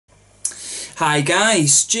Hi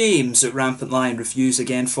guys, James at RampantLionReviews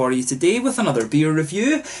again for you today with another beer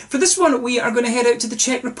review. For this one we are going to head out to the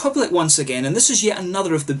Czech Republic once again, and this is yet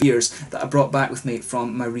another of the beers that I brought back with me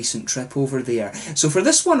from my recent trip over there. So for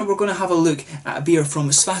this one we're going to have a look at a beer from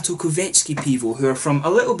Svatokopecký Pivovar, who are from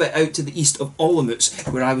a little bit out to the east of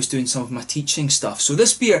Olomouc, where I was doing some of my teaching stuff. So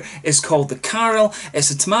this beer is called the Karel.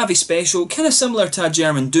 It's a Tmavy special, kind of similar to a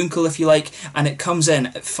German Dunkel if you like, and it comes in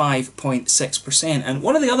at 5.6%. And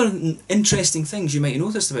one of the other interesting things you might have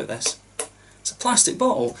noticed about this, it's a plastic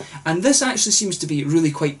bottle, and this actually seems to be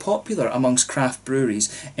really quite popular amongst craft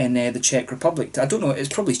breweries in the Czech Republic. I don't know,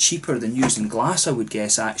 it's probably cheaper than using glass, I would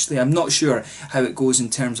guess. Actually, I'm not sure how it goes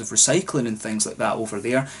in terms of recycling and things like that over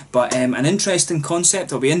there, but an interesting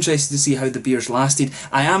concept. I'll be interested to see how the beer's lasted.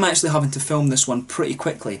 I am actually having to film this one pretty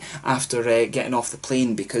quickly after getting off the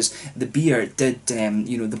plane, because the beer did,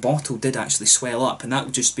 the bottle did actually swell up, and that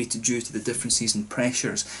would just be due to the differences in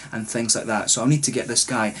pressures and things like that. So I'll need to get this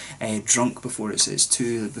guy drunk before it's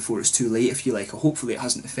too late, if you like. Hopefully it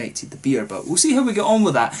hasn't affected the beer, but we'll see how we get on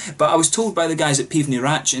with that. But I was told by the guys at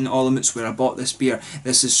Pivovar in Olomouc, where I bought this beer,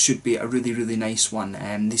 should be a really nice one.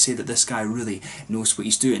 They say that this guy really knows what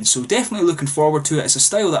he's doing, so definitely looking forward to it. It's a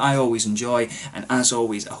style that I always enjoy, and as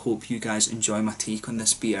always I hope you guys enjoy my take on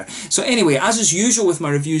this beer. So anyway, as is usual with my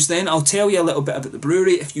reviews then, I'll tell you a little bit about the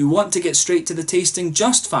brewery. If you want to get straight to the tasting,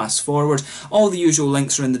 just fast forward. All the usual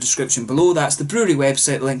links are in the description below. That's the brewery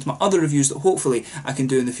website, the link to my other reviews that hopefully I can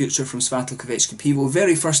do in the future from Svatokopecký Pivovar.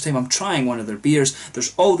 Very first time I'm trying one of their beers.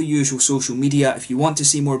 There's all the usual social media. If you want to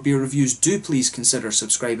see more beer reviews, do please consider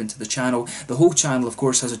subscribing to the channel. The whole channel of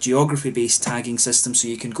course has a geography based tagging system, so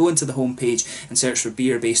you can go into the home page and search for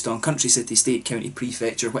beer based on country, city, state, county,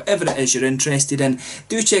 prefecture, whatever it is you're interested in.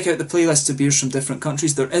 Do check out the playlists of beers from different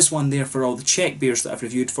countries. There is one there for all the Czech beers that I've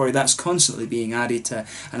reviewed for you. That's constantly being added to,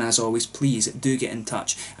 and as always please do get in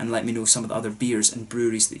touch and let me know some of the other beers and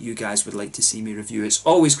breweries that you guys would like to see me review. It's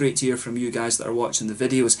always great to hear from you guys that are watching the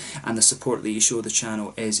videos, and the support that you show the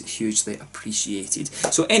channel is hugely appreciated.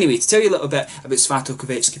 So anyway, to tell you a little bit about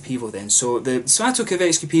Svatokopecký Pivovar then. So the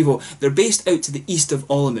Svatokopecký Pivovar, they're based out to the east of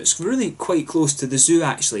Olomouc, really quite close to the zoo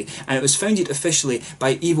actually, and it was founded officially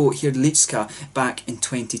by Ivo Hrdlicka back in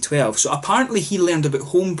 2012. So apparently he learned about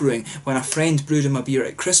home brewing when a friend brewed him a beer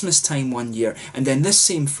at Christmas time one year, and then this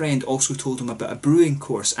same friend also told him about a brewing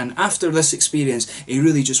course, and after this experience he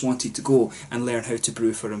really just wanted to go and learn how to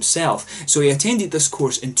brew for himself. So he attended this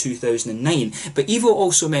course in 2009. But Ivo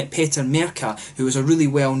also met Petr Merka, who was a really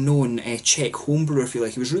well-known Czech homebrewer, if you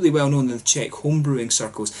like. He was really well known in the Czech homebrewing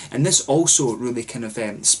circles, and this also really kind of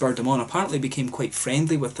spurred him on. Apparently became quite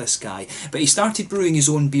friendly with this guy, but he started brewing his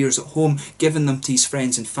own beers at home, giving them to his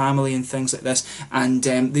friends and family and things like this, and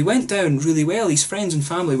they went down really well. His friends and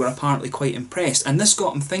family were apparently quite impressed, and this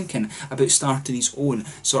got him thinking about starting his own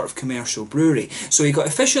sort of commercial brewery. So he got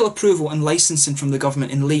official approval and licensing from the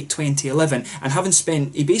government in late 2011, and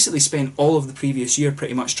he basically spent all of the previous year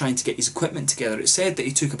pretty much trying to get his equipment together. It said that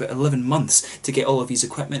he took about 11 months to get all of his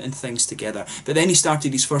equipment and things together, but then he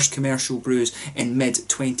started his first commercial brews in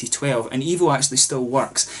mid-2012, and Ivo actually still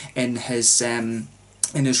works in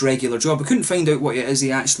his regular job. I couldn't find out what it is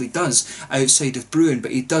he actually does outside of brewing,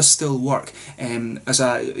 but he does still work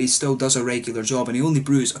he still does a regular job, and he only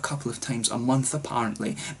brews a couple of times a month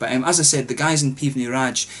apparently. But as I said, the guys in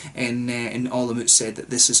Pivovar in Olomouc said that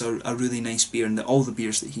this is a really nice beer, and that all the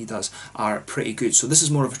beers that he does are pretty good. So this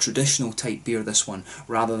is more of a traditional type beer, this one,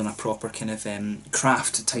 rather than a proper kind of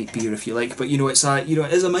craft type beer, if you like. But it is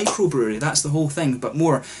a microbrewery, that's the whole thing, but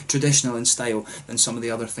more traditional in style than some of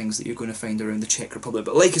the other things that you're going to find around the Czech Republic.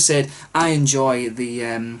 But like I said,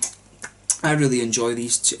 I really enjoy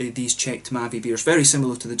these Czech Tmavy beers, very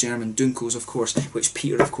similar to the German Dunkels, of course, which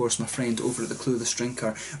Peter, of course, my friend over at the Clueless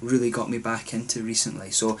Drinker, really got me back into recently.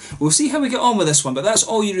 So we'll see how we get on with this one, but that's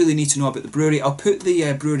all you really need to know about the brewery. I'll put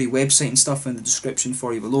the brewery website and stuff in the description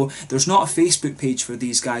for you below. There's not a Facebook page for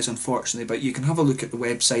these guys, unfortunately, but you can have a look at the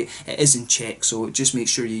website. It is in Czech, so just make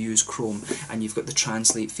sure you use Chrome, and you've got the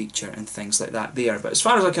translate feature and things like that there. But as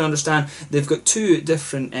far as I can understand, they've got two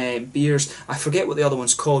different beers. I forget what the other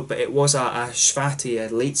one's called, but it was a Svati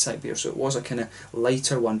late side beer, so it was a kind of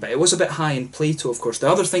lighter one, but it was a bit high in Plato, of course. The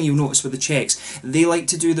other thing you'll notice with the Czechs, they like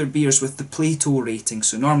to do their beers with the Plato rating,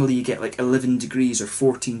 so normally you get like 11 degrees or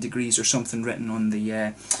 14 degrees or something written on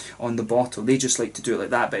the bottle. They just like to do it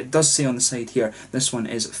like that, but it does say on the side here, this one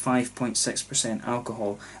is 5.6%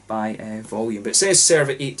 alcohol by volume, but it says serve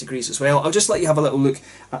at 8 degrees as well. I'll just let you have a little look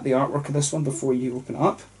at the artwork of this one before you open it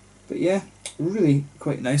up. But yeah, really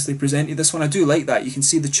quite nicely presented, this one. I do like that. You can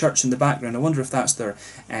see the church in the background. I wonder if that's their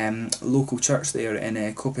local church there in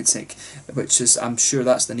Kopecký, which is, I'm sure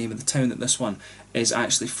that's the name of the town that this one is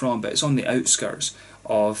actually from, but it's on the outskirts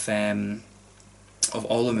of Olomouc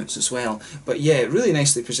as well. But yeah, really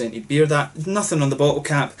nicely presented beer. That nothing on the bottle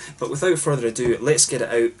cap, but without further ado, let's get it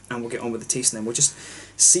out and we'll get on with the tasting, and we'll just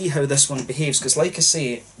see how this one behaves, because like I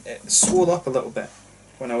say, it swelled up a little bit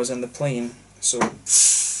when I was in the plane, so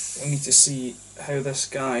we need to see how this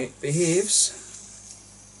guy behaves.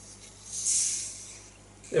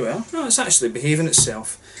 There we are. No, it's actually behaving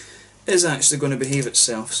itself. It is actually going to behave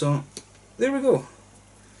itself, so there we go.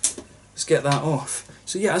 Let's get that off.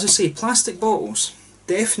 So yeah, as I say, plastic bottles,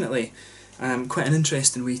 definitely quite an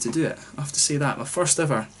interesting way to do it. I have to say that. My first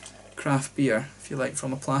ever craft beer, if you like,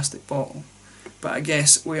 from a plastic bottle. But I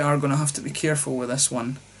guess we are going to have to be careful with this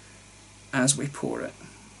one as we pour it.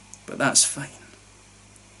 But that's fine.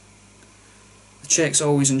 The Czechs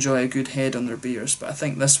always enjoy a good head on their beers, but I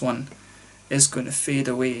think this one is going to fade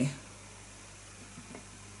away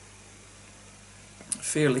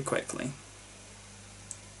fairly quickly.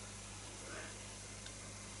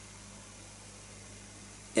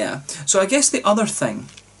 Yeah, so I guess the other thing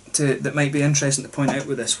that might be interesting to point out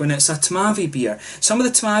with this, when it's a Tmavy beer, some of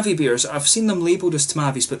the Tmavy beers, I've seen them labelled as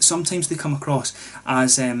Tmavies, but sometimes they come across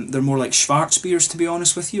as they're more like Schwarz beers, to be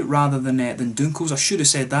honest with you, rather than Dunkels. I should have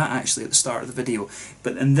said that actually at the start of the video,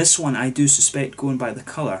 but in this one I do suspect, going by the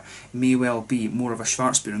colour, may well be more of a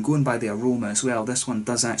Schwarz beer, and going by the aroma as well, this one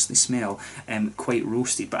does actually smell quite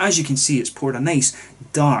roasted. But as you can see, it's poured a nice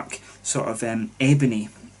dark sort of ebony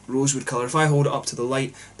rosewood colour. If I hold it up to the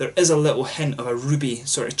light, there is a little hint of a ruby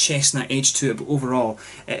sort of chestnut edge to it, but overall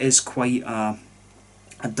it is quite a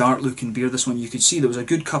dark looking beer. This one, you could see there was a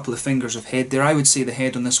good couple of fingers of head there. I would say the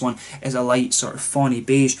head on this one is a light sort of fawny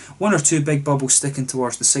beige, one or two big bubbles sticking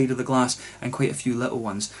towards the side of the glass, and quite a few little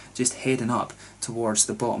ones just heading up towards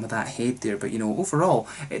the bottom of that head there. But you know, overall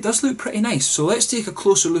it does look pretty nice. So let's take a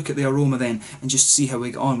closer look at the aroma then and just see how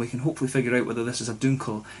we get on. We can hopefully figure out whether this is a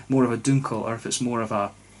Dunkel, more of a Dunkel, or if it's more of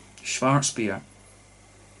a Schwarz beer.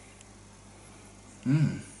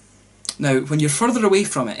 Now, when you're further away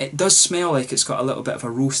from it, it does smell like it's got a little bit of a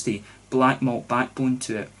roasty black malt backbone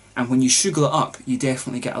to it, and when you sugar it up, you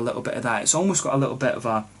definitely get a little bit of that. It's almost got a little bit of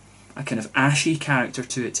a kind of ashy character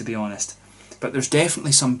to it, to be honest. But there's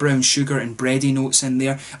definitely some brown sugar and bready notes in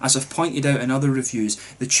there. As I've pointed out in other reviews,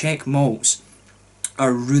 the Czech malts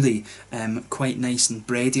are really quite nice and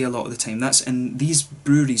bready a lot of the time. That's in these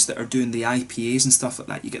breweries that are doing the IPAs and stuff like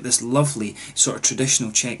that. You get this lovely sort of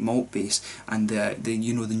traditional Czech malt base, and the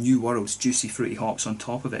New World's juicy fruity hops on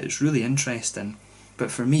top of it. It's really interesting. But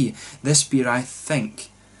for me, this beer, I think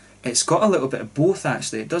it's got a little bit of both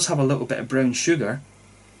actually. It does have a little bit of brown sugar.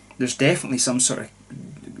 There's definitely some sort of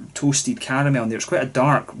toasted caramel in there. It's quite a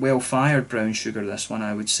dark, well-fired brown sugar, this one,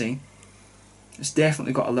 I would say. It's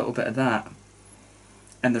definitely got a little bit of that.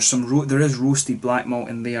 And there's there is roasted black malt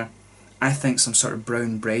in there. I think some sort of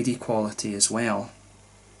brown bready quality as well.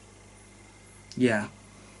 Yeah,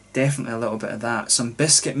 definitely a little bit of that. Some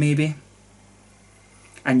biscuit maybe.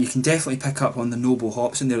 And you can definitely pick up on the noble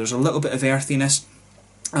hops in there. There's a little bit of earthiness,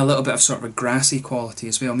 a little bit of sort of a grassy quality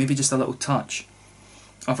as well. Maybe just a little touch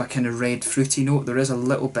of a kind of red fruity note. There is a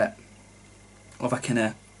little bit of a kind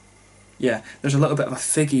of, yeah, there's a little bit of a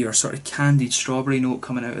figgy or sort of candied strawberry note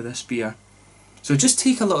coming out of this beer. So just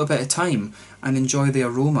take a little bit of time and enjoy the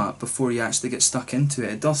aroma before you actually get stuck into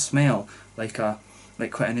it. It does smell like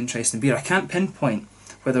quite an interesting beer. I can't pinpoint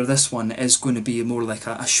whether this one is going to be more like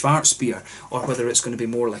a Schwarz beer or whether it's going to be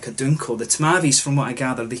more like a Dunkel. The Tmavies, from what I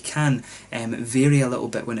gather, they can vary a little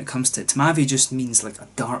bit when it comes to it. Tmavy just means like a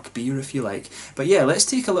dark beer, if you like. But yeah, let's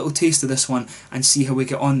take a little taste of this one and see how we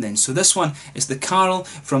get on then. So this one is the Karel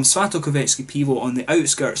from Svatokopecký Pivovar on the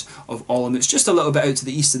outskirts of Olomouc, just a little bit out to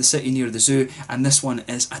the east of the city near the zoo, and this one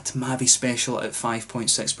is a Tmavy special at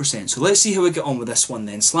 5.6%. So let's see how we get on with this one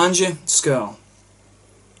then. Slange, skål.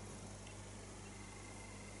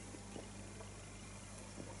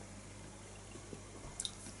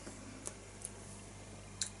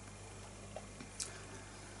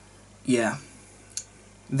 Yeah,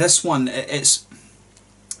 this one, this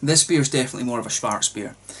beer is definitely more of a Schwarz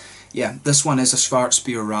beer. Yeah, this one is a Schwarz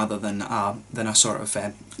beer rather than a sort of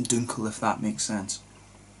Dunkel, if that makes sense.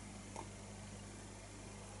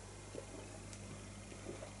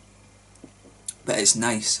 But it's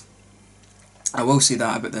nice. I will say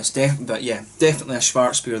that about this. But yeah, definitely a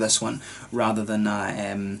Schwarz beer, this one, rather than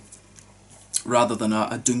a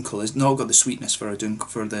Dunkel. It's not got the sweetness for a Dunkel,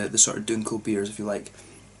 for the sort of Dunkel beers, if you like.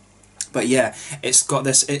 But yeah, it's got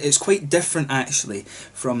this. It's quite different actually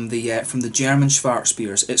from the German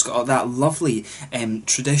Schwarzbiers. It's got that lovely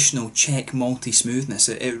traditional Czech malty smoothness.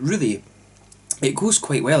 It really. It goes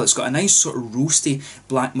quite well. It's got a nice sort of roasty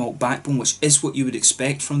black malt backbone, which is what you would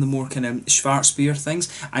expect from the more kind of Schwarzbier things.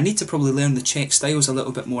 I need to probably learn the Czech styles a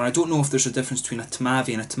little bit more. I don't know if there's a difference between a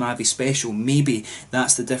Tmavy and a Tmavy Special. Maybe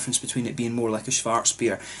that's the difference between it being more like a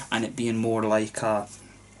Schwarzbier and it being more like a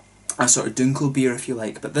sort of dunkel beer, if you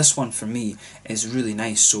like. But this one for me is really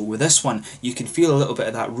nice. So with this one you can feel a little bit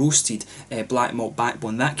of that roasted black malt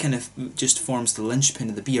backbone. That kind of just forms the linchpin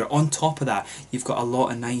of the beer. On top of that you've got a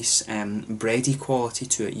lot of nice bready quality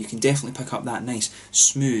to it. You can definitely pick up that nice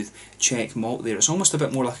smooth Czech malt there. It's almost a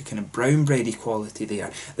bit more like a kind of brown bready quality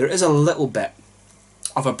there. There is a little bit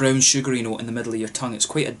of a brown sugary note in the middle of your tongue. It's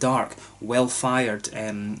quite a dark, well-fired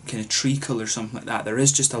kind of treacle or something like that. There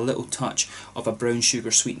is just a little touch of a brown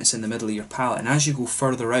sugar sweetness in the middle of your palate, and as you go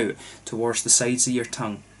further out towards the sides of your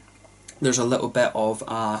tongue, there's a little bit of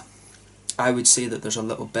I would say that there's a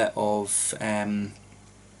little bit of a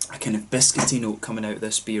kind of biscuity note coming out of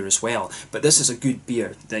this beer as well. But this is a good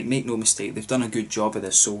beer, like, make no mistake, they've done a good job of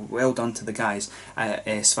this, so well done to the guys at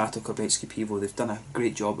Svatokopecký Pivovar. They've done a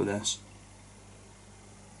great job with this.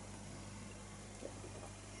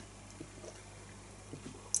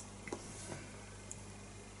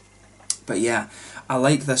 But yeah, I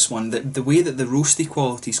like this one. The way that the roasty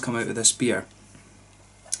qualities come out of this beer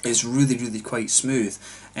is really, really quite smooth.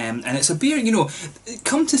 And it's a beer, you know,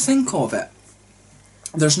 come to think of it,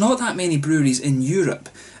 there's not that many breweries in Europe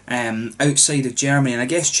outside of Germany, and I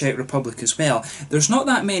guess Czech Republic as well. There's not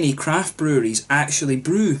that many craft breweries actually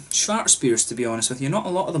brew Schwarzbiers, to be honest with you. Not a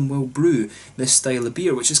lot of them will brew this style of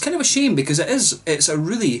beer, which is kind of a shame, because it's a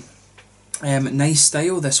really nice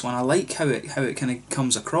style, this one. I like how it kind of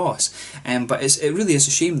comes across, but it really is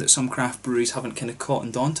a shame that some craft breweries haven't kind of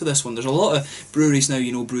cottoned on to this one. There's a lot of breweries now,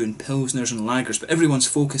 you know, brewing pilsners and lagers, but everyone's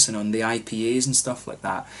focusing on the IPAs and stuff like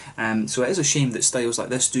that. So it is a shame that styles like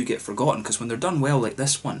this do get forgotten, because when they're done well like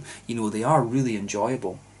this one, you know, they are really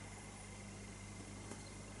enjoyable.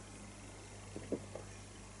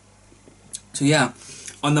 So yeah,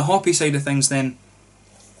 on the hoppy side of things then,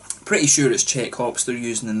 pretty sure it's Czech hops they're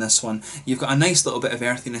using in this one. You've got a nice little bit of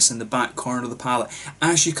earthiness in the back corner of the palate.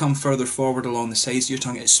 As you come further forward along the sides of your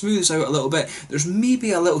tongue, it smooths out a little bit. There's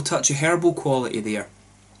maybe a little touch of herbal quality there,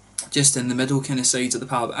 just in the middle kind of sides of the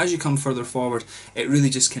palate. But as you come further forward, it really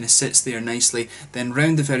just kind of sits there nicely. Then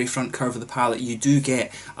round the very front curve of the palate, you do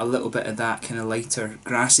get a little bit of that kind of lighter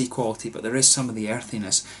grassy quality, but there is some of the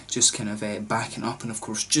earthiness just kind of backing up, and of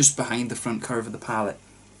course just behind the front curve of the palate.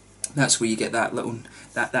 That's where you get that little,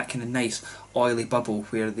 that kind of nice oily bubble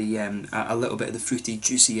where the a little bit of the fruity,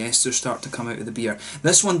 juicy esters start to come out of the beer.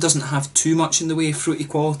 This one doesn't have too much in the way of fruity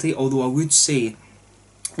quality, although I would say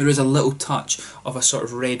there is a little touch of a sort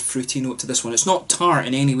of red fruity note to this one. It's not tart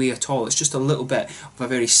in any way at all, it's just a little bit of a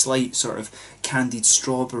very slight sort of candied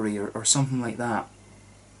strawberry or something like that.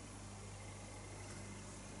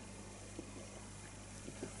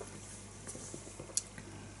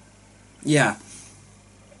 Yeah.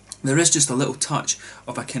 There is just a little touch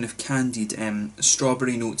of a kind of candied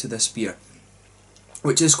strawberry note to this beer,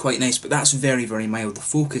 which is quite nice, but that's very, very mild. The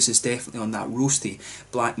focus is definitely on that roasty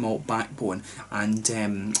black malt backbone and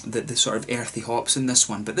the sort of earthy hops in this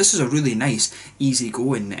one. But this is a really nice,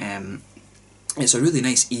 easy-going, it's a really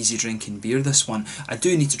nice, easy drinking beer, this one. I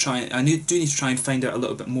do need to try and find out a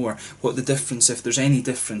little bit more what the difference, if there's any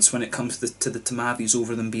difference when it comes to the Tmavys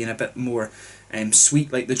over them being a bit more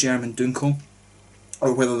sweet like the German Dunkel,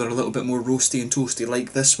 or whether they're a little bit more roasty and toasty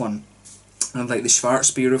like this one, and like the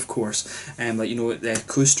Schwarzbier, of course, like, you know, the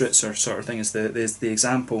Kostritzer sort of thing is the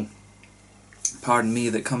example, pardon me,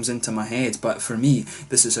 that comes into my head. But for me,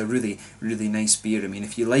 this is a really, really nice beer. I mean,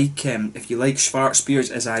 if you like Schwarzbiers,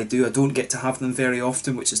 as I do, I don't get to have them very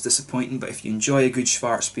often, which is disappointing, but if you enjoy a good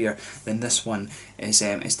Schwarzbier, then this one is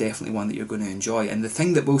definitely one that you're going to enjoy. And the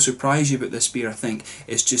thing that will surprise you about this beer, I think,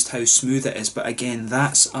 is just how smooth it is. But again,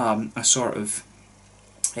 that's a sort of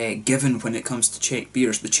given when it comes to Czech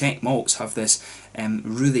beers. The Czech malts have this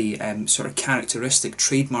really sort of characteristic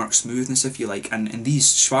trademark smoothness, if you like, and in these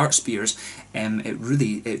Schwarzbiers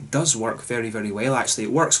it does work very, very well. Actually,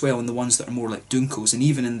 it works well in the ones that are more like Dunkels, and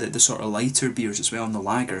even in the sort of lighter beers as well, in the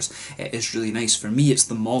lagers. It is really nice. For me, it's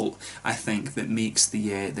the malt, I think, that makes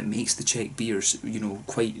the Czech beers, you know,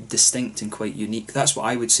 quite distinct and quite unique. That's what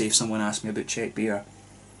I would say if someone asked me about Czech beer.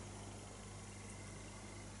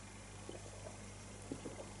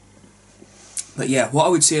 But yeah, what I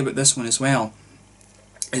would say about this one as well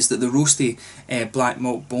is that the roasty black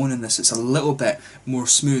malt bone in this, it's a little bit more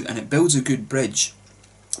smooth, and it builds a good bridge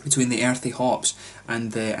between the earthy hops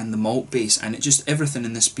and the malt base, and it just, everything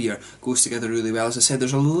in this beer goes together really well. As I said,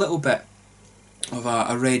 there's a little bit of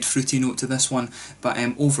a red fruity note to this one, but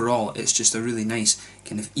overall it's just a really nice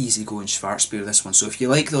kind of easygoing Schwarzbier, this one. So if you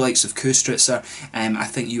like the likes of Kustritzer, I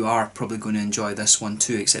think you are probably going to enjoy this one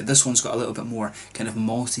too, except this one's got a little bit more kind of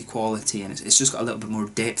malty quality, and it's just got a little bit more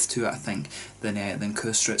depth to it, I think, than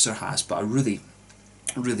Kustritzer has. But a really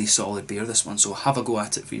solid beer, this one, so have a go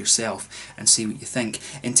at it for yourself and see what you think.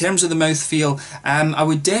 In terms of the mouthfeel, I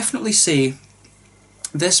would definitely say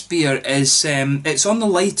this beer is, it's on the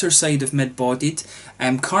lighter side of mid-bodied.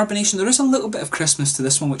 Carbonation, there is a little bit of crispness to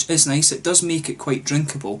this one, which is nice. It does make it quite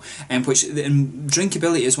drinkable, which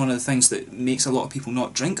drinkability is one of the things that makes a lot of people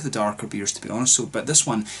not drink the darker beers, to be honest. So, but this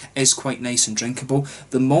one is quite nice and drinkable.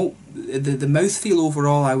 The mouthfeel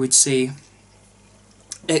overall, I would say,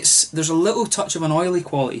 there's a little touch of an oily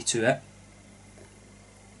quality to it,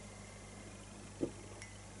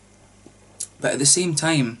 but at the same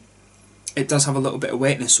time it does have a little bit of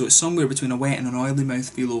wetness, so it's somewhere between a wet and an oily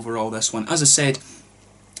mouthfeel overall, this one. As I said,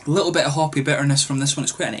 a little bit of hoppy bitterness from this one.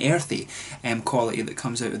 It's quite an earthy quality that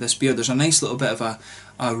comes out of this beer. There's a nice little bit of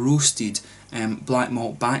a roasted black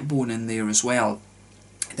malt backbone in there as well.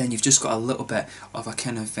 Then you've just got a little bit of a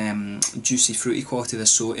kind of juicy fruity quality to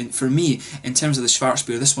this. So for me, in terms of the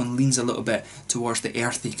Schwarzbier, this one leans a little bit towards the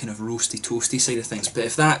earthy kind of roasty toasty side of things. But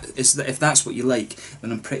if that's what you like,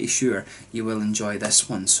 then I'm pretty sure you will enjoy this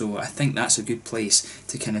one. So I think that's a good place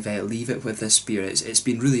to kind of leave it with this beer. It's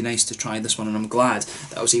been really nice to try this one, and I'm glad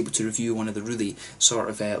that I was able to review one of the really sort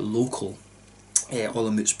of local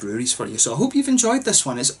Olomouc breweries for you. So I hope you've enjoyed this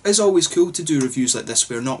one. It's always cool to do reviews like this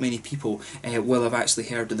where not many people will have actually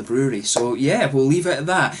heard of the brewery. So yeah, we'll leave it at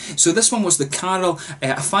that. So this one was the Karel,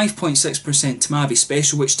 a 5.6% Tmavy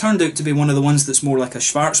special, which turned out to be one of the ones that's more like a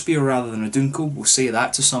Schwarzbier rather than a Dunkel. We'll say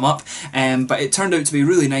that to sum up. But it turned out to be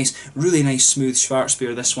really nice smooth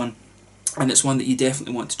Schwarzbier, this one. And it's one that you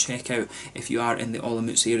definitely want to check out if you are in the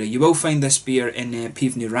Olomouc area. You will find this beer in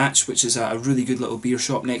Piwny Rach, which is a really good little beer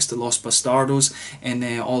shop next to Los Bastardos in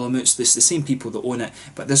Olomouc. This the same people that own it,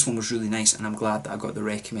 but this one was really nice, and I'm glad that I got the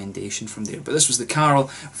recommendation from there. But this was the Karel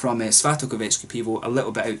from Svatokopecký Pivovar, a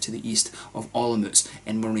little bit out to the east of Olomouc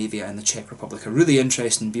in Moravia in the Czech Republic. A really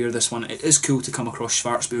interesting beer, this one. It is cool to come across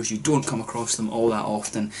Schwarzbiers. You don't come across them all that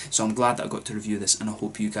often, so I'm glad that I got to review this, and I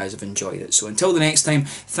hope you guys have enjoyed it. So until the next time,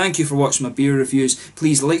 thank you for watching my beer reviews.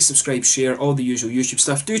 Please like, subscribe, share, all the usual YouTube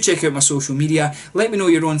stuff. Do check out my social media. Let me know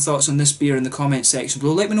your own thoughts on this beer in the comments section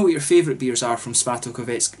below. Let me know what your favourite beers are from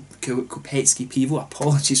Svatokopecký Pivovar.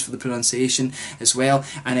 Apologies for the pronunciation as well,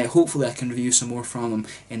 and hopefully I can review some more from them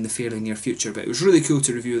in the fairly near future. But it was really cool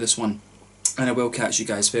to review this one, and I will catch you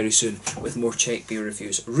guys very soon with more Czech beer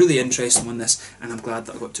reviews. Really interesting one, this, and I'm glad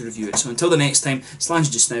that I got to review it. So until the next time,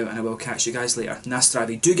 slange just now, and I will catch you guys later. Na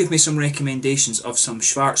zdraví. Do give me some recommendations of some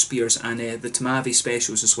Schwarzbiers and the Tmavy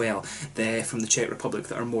specials as well, from the Czech Republic,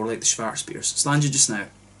 that are more like the Schwarzbiers. Slange just now.